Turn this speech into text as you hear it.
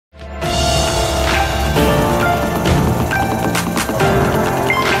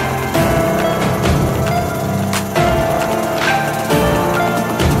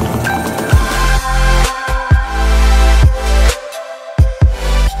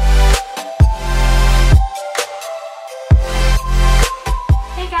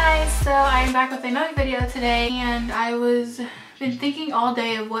I'm back with another video today, and I been thinking all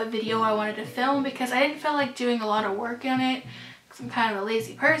day of what video I wanted to film because I didn't feel like doing a lot of work on it because I'm kind of a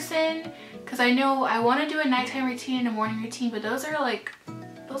lazy person, because I know I want to do a nighttime routine and a morning routine, but those are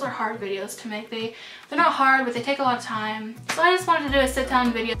hard videos to make. They're not hard, but they take a lot of time. So I just wanted to do a sit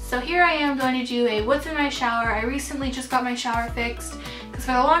down video. So here I am going to do a what's in my shower. I recently just got my shower fixed because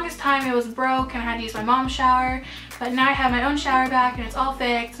for the longest time it was broke and I had to use my mom's shower, but now I have my own shower back and it's all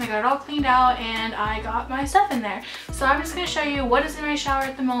fixed and I got it all cleaned out and I got my stuff in there. So I'm just going to show you what is in my shower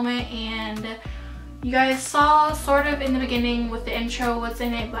at the moment, and you guys saw sort of in the beginning with the intro what's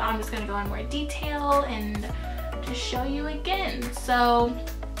in it, but I'm just going to go in more detail and just show you again. So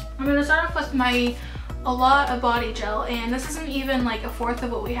I'm going to start off with a lot of body gel, and this isn't even like a fourth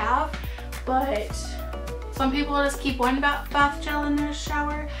of what we have, but some people just keep one bath gel in their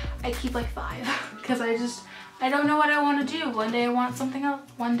shower. I keep like 5 because I don't know what I want to do. One day I want something else,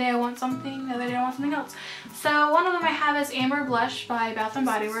 one day I want something, the other day I want something else. So one of them I have is Amber Blush by Bath &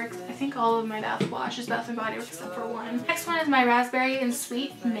 Body Works. I think all of my bath wash is Bath & Body Works except for one. Next one is my Raspberry and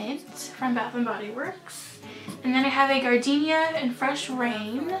Sweet Mint from Bath & Body Works. And then I have a Gardenia and Fresh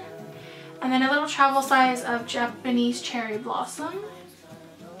Rain. And then a little travel size of Japanese Cherry Blossom.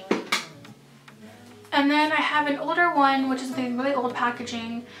 And then I have an older one, which is the really old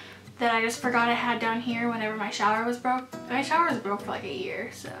packaging that I just forgot I had down here whenever my shower was broke. My shower was broke for like a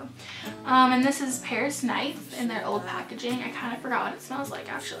year, so. And this is Paris Nice in their old packaging. I kind of forgot what it smells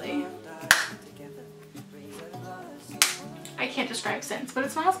like, actually. I can't describe scents, but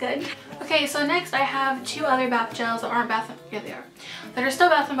it smells good. Okay, so next I have 2 other bath gels that aren't that are still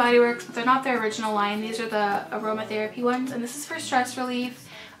Bath & Body Works, but they're not their original line. These are the aromatherapy ones, and this is for stress relief.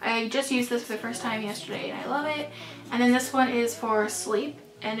 I just used this for the first time yesterday and I love it. And then this one is for sleep,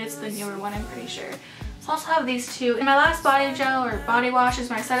 and it's the newer one, I'm pretty sure. So I also have these 2. And my last body gel or body wash is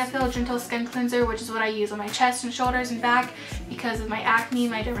my Cetaphil Gentle Skin Cleanser, which is what I use on my chest and shoulders and back because of my acne.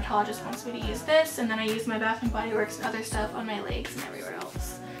 My dermatologist wants me to use this, and then I use my Bath & Body Works and other stuff on my legs and everywhere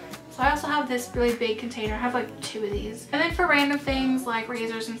else. So I also have this really big container. I have like 2 of these. And then for random things like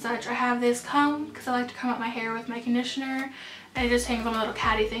razors and such, I have this comb because I like to comb out my hair with my conditioner. And it just hangs on a little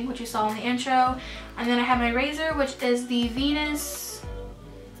caddy thing, which you saw in the intro. And then I have my razor, which is the Venus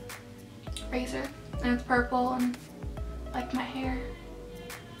razor. And it's purple and like my hair.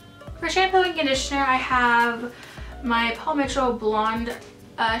 For shampoo and conditioner, I have my Paul Mitchell Blonde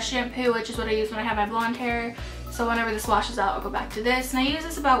shampoo, which is what I use when I have my blonde hair. So whenever this washes out, I'll go back to this. And I use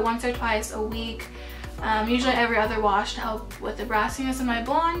this about once or twice a week. Usually every other wash to help with the brassiness of my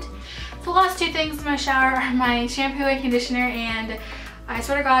blonde. The last 2 things in my shower are my shampoo and conditioner, and I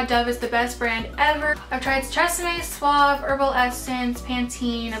swear to God, Dove is the best brand ever. I've tried Tresemme, Suave, Herbal Essence,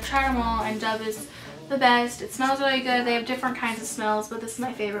 Pantene. I've tried them all, and Dove is the best. It smells really good. They have different kinds of smells, but this is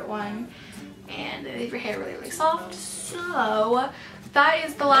my favorite one. And they leave your hair really, really soft. So that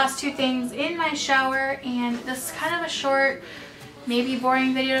is the last 2 things in my shower, and this is kind of a short, maybe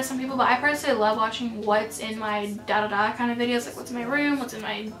boring video to some people, but I personally love watching what's in my da-da-da kind of videos, like what's in my room, what's in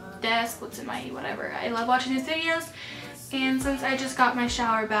my desk, what's in my whatever. I love watching these videos, and since I just got my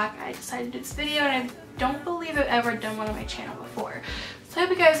shower back, I decided to do this video, and I don't believe I've ever done one on my channel before. So I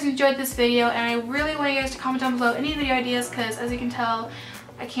hope you guys enjoyed this video, and I really want you guys to comment down below any video ideas because, as you can tell,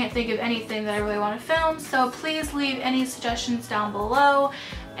 I can't think of anything that I really want to film, so please leave any suggestions down below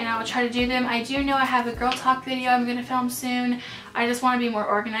and I will try to do them. I do know I have a girl talk video I'm going to film soon. I just want to be more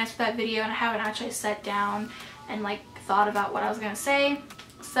organized for that video, and I haven't actually sat down and like thought about what I was going to say.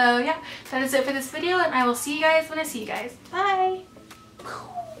 So yeah, that is it for this video, and I will see you guys when I see you guys. Bye!